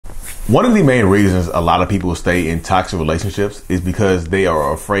One of the main reasons a lot of people stay in toxic relationships is because they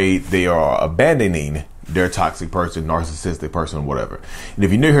are afraid they are abandoning their toxic person, narcissistic person, whatever. And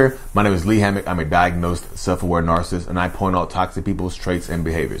if you're new here, my name is Lee Hammock. I'm a diagnosed self-aware narcissist, and I point out toxic people's traits and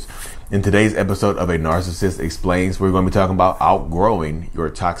behaviors. In today's episode of A Narcissist Explains, we're going to be talking about outgrowing your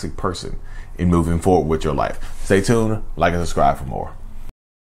toxic person and moving forward with your life. Stay tuned, like and subscribe for more.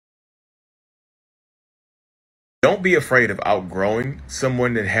 Don't be afraid of outgrowing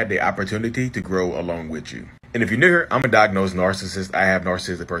someone that had the opportunity to grow along with you. And if you're new here, I'm a diagnosed narcissist. I have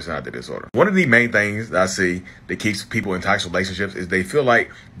narcissistic personality disorder. One of the main things that I see that keeps people in toxic relationships is they feel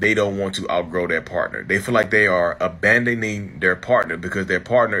like they don't want to outgrow their partner. They feel like they are abandoning their partner because their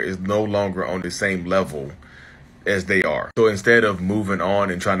partner is no longer on the same level as they are. So instead of moving on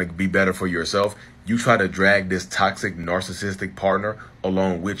and trying to be better for yourself, you try to drag this toxic narcissistic partner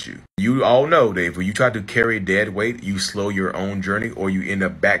along with you. You all know, Dave, when you try to carry dead weight, you slow your own journey or you end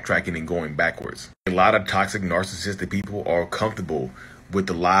up backtracking and going backwards. A lot of toxic narcissistic people are comfortable with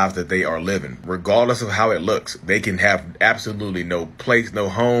the lives that they are living, regardless of how it looks. They can have absolutely no place, no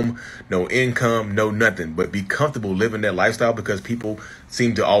home, no income, no nothing, but be comfortable living that lifestyle because people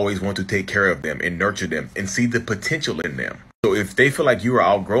seem to always want to take care of them and nurture them and see the potential in them. So if they feel like you are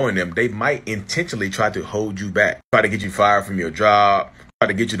outgrowing them, they might intentionally try to hold you back, try to get you fired from your job, try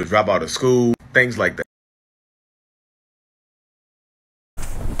to get you to drop out of school, things like that.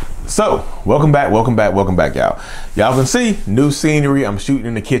 So welcome back, y'all. Y'all can see new scenery. I'm shooting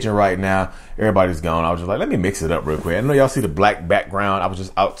in the kitchen right now. Everybody's gone. I was just like, let me mix it up real quick. I know y'all see the black background. I was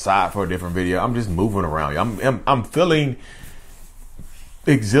just outside for a different video. I'm just moving around. I'm feeling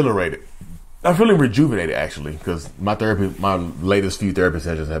exhilarated. I'm feeling rejuvenated, actually, because my latest few therapy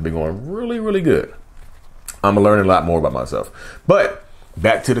sessions have been going really, really good. I'm learning a lot more about myself. But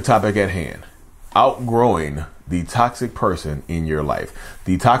back to the topic at hand. Outgrowing the toxic person in your life.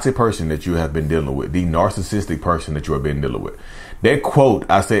 The toxic person that you have been dealing with. The narcissistic person that you have been dealing with. That quote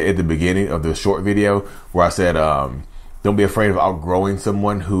I said at the beginning of the short video where I said, don't be afraid of outgrowing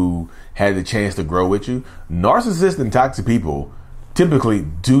someone who had the chance to grow with you. Narcissistic and toxic people typically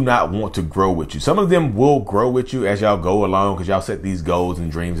do not want to grow with you. Some of them will grow with you as y'all go along because y'all set these goals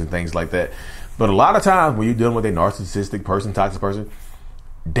and dreams and things like that. But a lot of times when you're dealing with a narcissistic person, toxic person,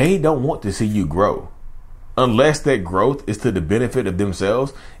 they don't want to see you grow unless that growth is to the benefit of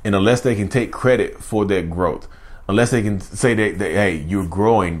themselves and unless they can take credit for that growth, unless they can say that hey, you're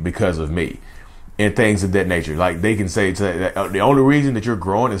growing because of me and things of that nature. Like they can say that the only reason that you're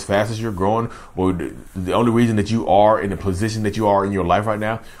growing as fast as you're growing, or the only reason that you are in the position that you are in your life right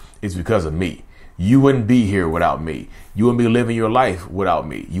now is because of me. You wouldn't be here without me. You wouldn't be living your life without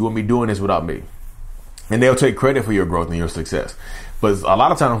me. You wouldn't be doing this without me. And they'll take credit for your growth and your success. But a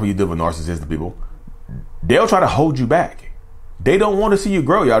lot of times when you deal with narcissistic people, they'll try to hold you back. They don't want to see you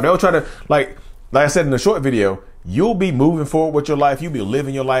grow, y'all. They'll try to, like I said in the short video, you'll be moving forward with your life. You'll be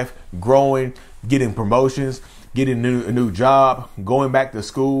living your life, growing, getting promotions, getting a new job, going back to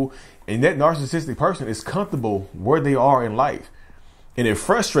school. And that narcissistic person is comfortable where they are in life. And it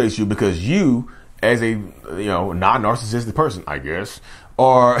frustrates you because you, as a non-narcissistic person, I guess,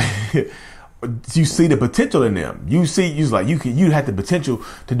 or you see the potential in them. You have the potential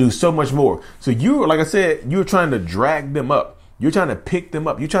to do so much more. So you, like I said, you're trying to drag them up. You're trying to pick them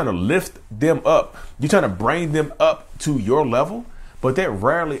up. You're trying to lift them up. You're trying to bring them up to your level. But that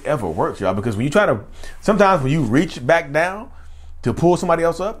rarely ever works, y'all, because sometimes when you reach back down to pull somebody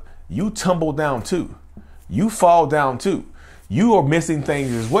else up, you tumble down too. You fall down too. You are missing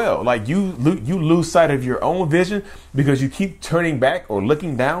things as well. Like you lose sight of your own vision because you keep turning back or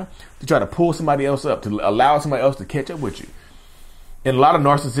looking down to try to pull somebody else up, to allow somebody else to catch up with you. And a lot of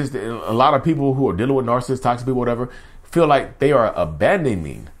narcissists, a lot of people who are dealing with narcissists, toxic people, whatever, feel like they are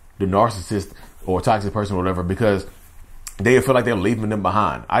abandoning the narcissist or toxic person or whatever because they feel like they're leaving them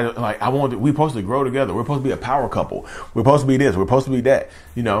behind. We're supposed to grow together. We're supposed to be a power couple. We're supposed to be this. We're supposed to be that.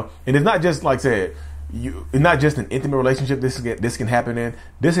 And it's not just like I said. It's not just an intimate relationship. This can happen in.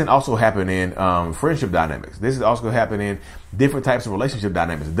 This can also happen in friendship dynamics. This is also happen in different types of relationship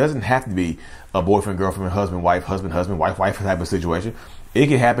dynamics. It doesn't have to be a boyfriend, girlfriend, husband, wife, wife type of situation. It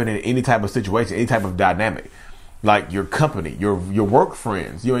can happen in any type of situation, any type of dynamic. Like your company, your work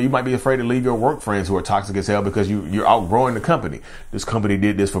friends. You might be afraid to leave your work friends who are toxic as hell because you're outgrowing the company. This company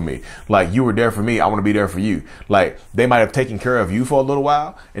did this for me. Like you were there for me, I want to be there for you. Like they might have taken care of you for a little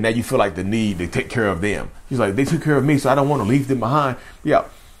while, and now you feel like the need to take care of them. He's like, they took care of me, so I don't want to leave them behind. Yeah,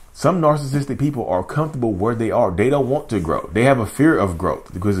 some narcissistic people are comfortable where they are. They don't want to grow. They have a fear of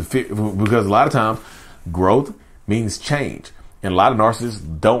growth because a lot of times growth means change. And a lot of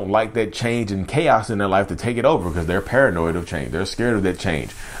narcissists don't like that change and chaos in their life to take it over because they're paranoid of change. They're scared of that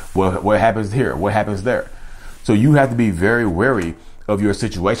change. What happens here? What happens there? So you have to be very wary of your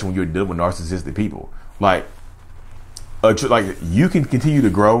situation when you're dealing with narcissistic people. Like you can continue to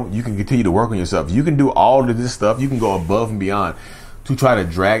grow. You can continue to work on yourself. You can do all of this stuff. You can go above and beyond to try to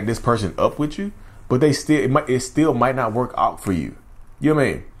drag this person up with you. But it still might not work out for you. You know what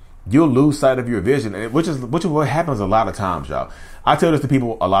I mean? You'll lose sight of your vision, which is what happens a lot of times, y'all. I tell this to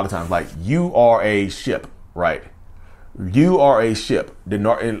people a lot of times, like, you are a ship, right? You are a ship.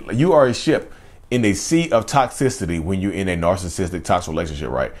 You are a ship in a sea of toxicity when you're in a narcissistic toxic relationship,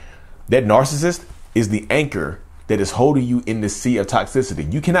 right? That narcissist is the anchor that is holding you in the sea of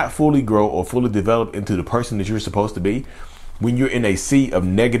toxicity. You cannot fully grow or fully develop into the person that you're supposed to be when you're in a sea of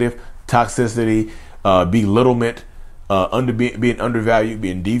negative toxicity, belittlement, being undervalued,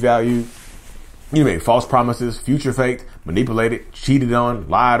 being devalued, you know, false promises, future faked, manipulated, cheated on,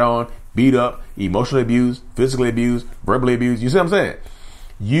 lied on, beat up, emotionally abused, physically abused, verbally abused. You see what I'm saying?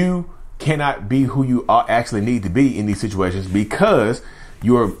 You cannot be who you actually need to be in these situations because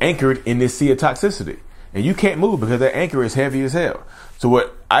you're anchored in this sea of toxicity, and you can't move because that anchor is heavy as hell. So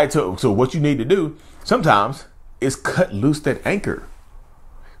what you need to do sometimes is cut loose that anchor.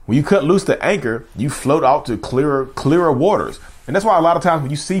 When you cut loose the anchor, you float out to clearer waters. And that's why a lot of times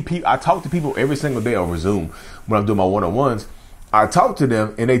when you see people, I talk to people every single day over Zoom when I'm doing my one-on-ones. I talk to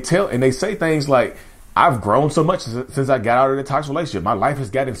them and they say things like, I've grown so much since I got out of the toxic relationship. My life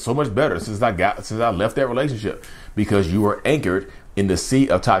has gotten so much better since I left that relationship, because you were anchored in the sea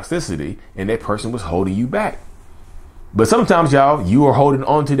of toxicity and that person was holding you back. But sometimes, y'all, you are holding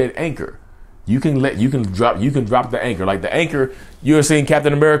on to that anchor. You can drop the anchor. Like the anchor you were seeing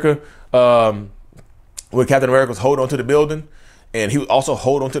Captain America, when Captain America was holding on to the building and he would also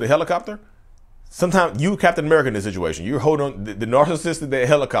hold on to the helicopter. Sometimes you, Captain America, in this situation, you're holding on, the narcissist of that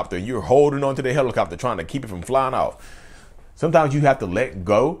helicopter, you're holding on to the helicopter, trying to keep it from flying off. Sometimes you have to let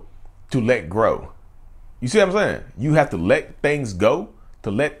go to let grow. You see what I'm saying? You have to let things go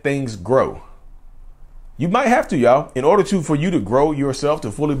to let things grow. You might have to, y'all, in order for you to grow yourself,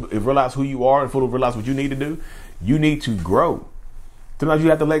 to fully realize who you are and fully realize what you need to do. You need to grow. Sometimes you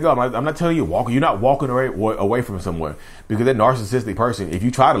have to let go. I'm not telling you walk. You're not walking away from someone, because that narcissistic person, if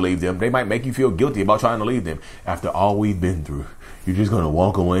you try to leave them, they might make you feel guilty about trying to leave them. After all we've been through, you're just going to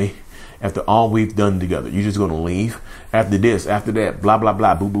walk away. After all we've done together, you're just going to leave. After this, after that, blah, blah,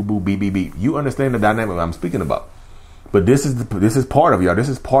 blah, boo, boo, boo, beep, beep, beep. You understand the dynamic I'm speaking about. But this is part of y'all. This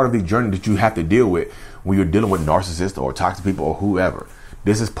is part of the journey that you have to deal with when you're dealing with narcissists or toxic people or whoever.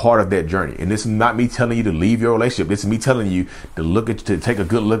 This is part of that journey. And this is not me telling you to leave your relationship. This is me telling you to take a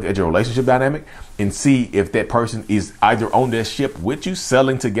good look at your relationship dynamic and see if that person is either on that ship with you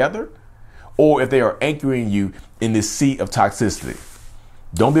sailing together, or if they are anchoring you in this sea of toxicity.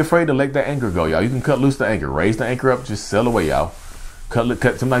 Don't be afraid to let that anchor go, y'all. You can cut loose the anchor, raise the anchor up, just sail away, y'all.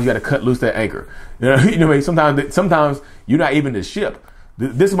 Sometimes you got to cut loose that anchor. You know, sometimes you're not even the ship.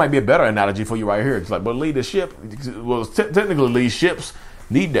 This might be a better analogy for you right here. It's like, but lead the ship. Well, technically, these ships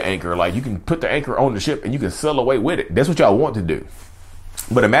need the anchor. Like, you can put the anchor on the ship and you can sail away with it. That's what y'all want to do.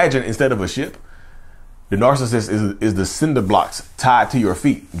 But imagine, instead of a ship, the narcissist is the cinder blocks tied to your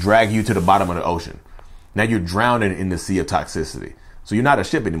feet, drag you to the bottom of the ocean. Now you're drowning in the sea of toxicity. So you're not a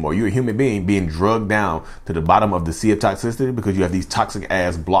ship anymore. You're a human being being drugged down to the bottom of the sea of toxicity because you have these toxic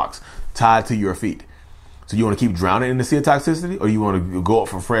ass blocks tied to your feet. So you want to keep drowning in the sea of toxicity, or you want to go up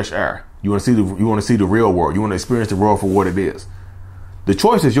for fresh air? You want to see the real world. You want to experience the world for what it is. The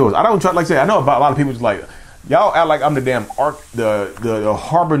choice is yours. I don't try, like I say, I know about a lot of people just like, y'all act like I'm the damn the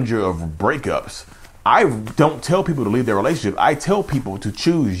harbinger of breakups. I don't tell people to leave their relationship. I tell people to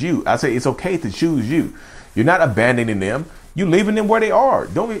choose you. I say it's okay to choose you. You're not abandoning them. You're leaving them where they are.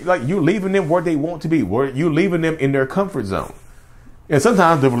 Don't be like, you're leaving them where they want to be. Where you're leaving them in their comfort zone. And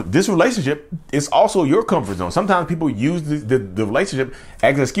sometimes this relationship is also your comfort zone. Sometimes people use the relationship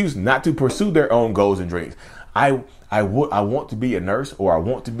as an excuse not to pursue their own goals and dreams. I want to be a nurse, or I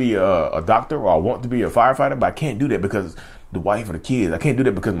want to be a doctor, or I want to be a firefighter, but I can't do that because the wife or the kids. I can't do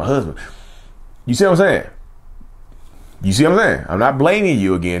that because my husband. You see what I'm saying? You see what I'm saying? I'm not blaming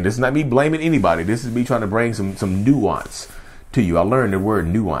you again. This is not me blaming anybody. This is me trying to bring some nuance to you. I learned the word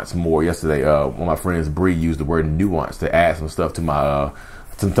nuance more yesterday. One of my friends, Bree, used the word nuance to add some stuff to my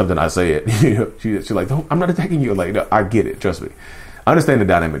something I said. She's like, I'm not attacking you. Like, no, I get it. Trust me. I understand the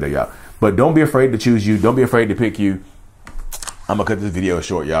dynamic there, y'all. But don't be afraid to choose you. Don't be afraid to pick you. I'm gonna cut this video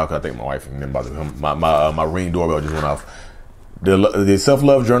short, y'all, because I think my wife and about to come. My Ring doorbell just went off. The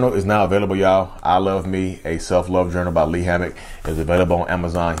self-love journal is now available, y'all. I Love Me, a self-love journal by Lee Hammock, is available on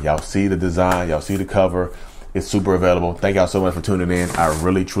Amazon. Y'all see the design, y'all see the cover. It's super available. Thank y'all so much for tuning in. I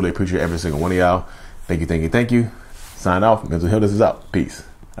really, truly appreciate every single one of y'all. Thank you, thank you, thank you. Sign off. Mental Healness is out. Peace.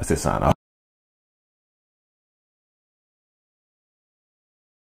 I said sign off.